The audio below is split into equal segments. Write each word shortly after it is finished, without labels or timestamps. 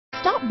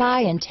Stop by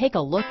and take a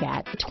look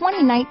at the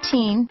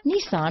 2019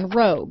 Nissan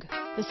Rogue.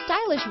 The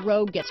stylish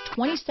Rogue gets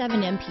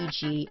 27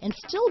 mpg and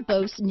still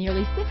boasts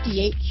nearly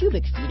 58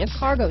 cubic feet of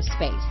cargo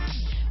space.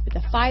 With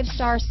a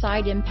 5-star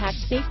side impact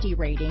safety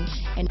rating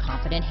and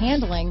confident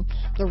handling,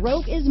 the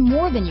Rogue is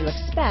more than you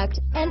expect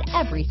and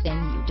everything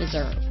you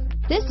deserve.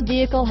 This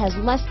vehicle has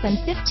less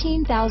than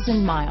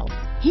 15,000 miles.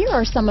 Here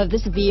are some of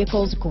this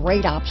vehicle's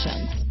great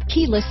options: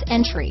 keyless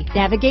entry,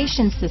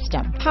 navigation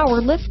system, power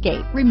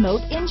liftgate,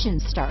 remote engine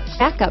start,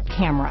 backup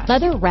camera,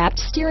 leather-wrapped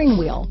steering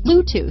wheel,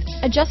 Bluetooth,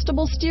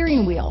 adjustable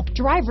steering wheel,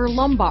 driver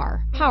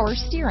lumbar, power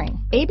steering,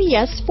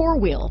 ABS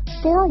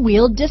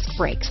 4-wheel disc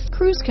brakes,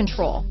 cruise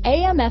control,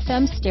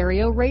 AM/FM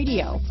stereo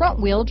radio,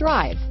 front-wheel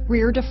drive,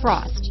 rear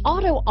defrost,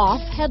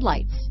 auto-off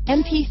headlights,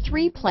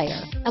 MP3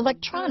 player,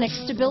 electronic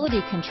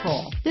stability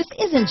control. This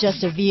isn't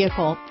just a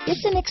vehicle,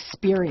 it's an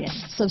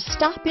experience. So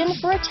stop in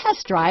for a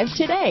test drive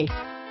today.